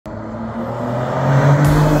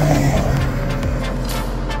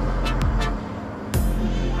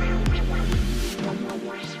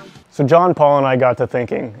So John, Paul, and I got to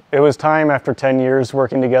thinking. It was time after 10 years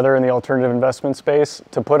working together in the alternative investment space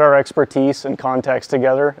to put our expertise and contacts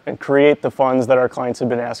together and create the funds that our clients had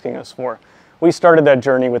been asking us for. We started that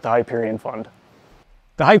journey with the Hyperion Fund.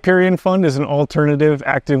 The Hyperion Fund is an alternative,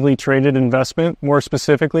 actively traded investment. More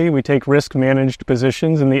specifically, we take risk-managed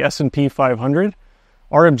positions in the S&P 500.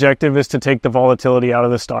 Our objective is to take the volatility out of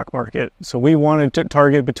the stock market. So we want to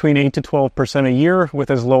target between 8 to 12% a year with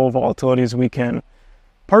as low volatility as we can.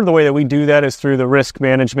 Part of the way that we do that is through the risk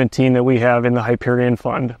management team that we have in the Hyperion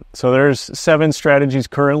Fund. So there's 7 strategies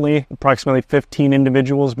currently, approximately 15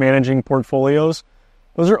 individuals managing portfolios.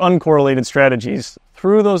 Those are uncorrelated strategies.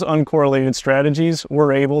 Through those uncorrelated strategies,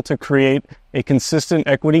 we're able to create a consistent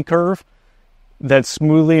equity curve that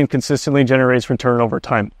smoothly and consistently generates return over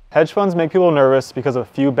time. Hedge funds make people nervous because of a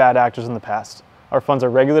few bad actors in the past. Our funds are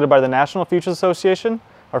regulated by the National Futures Association.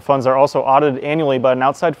 Our funds are also audited annually by an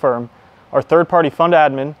outside firm. Our third-party fund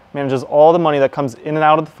admin manages all the money that comes in and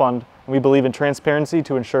out of the fund, and we believe in transparency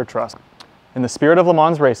to ensure trust. In the spirit of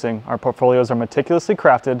Lemans racing, our portfolios are meticulously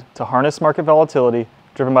crafted to harness market volatility,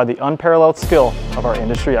 driven by the unparalleled skill of our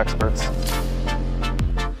industry experts.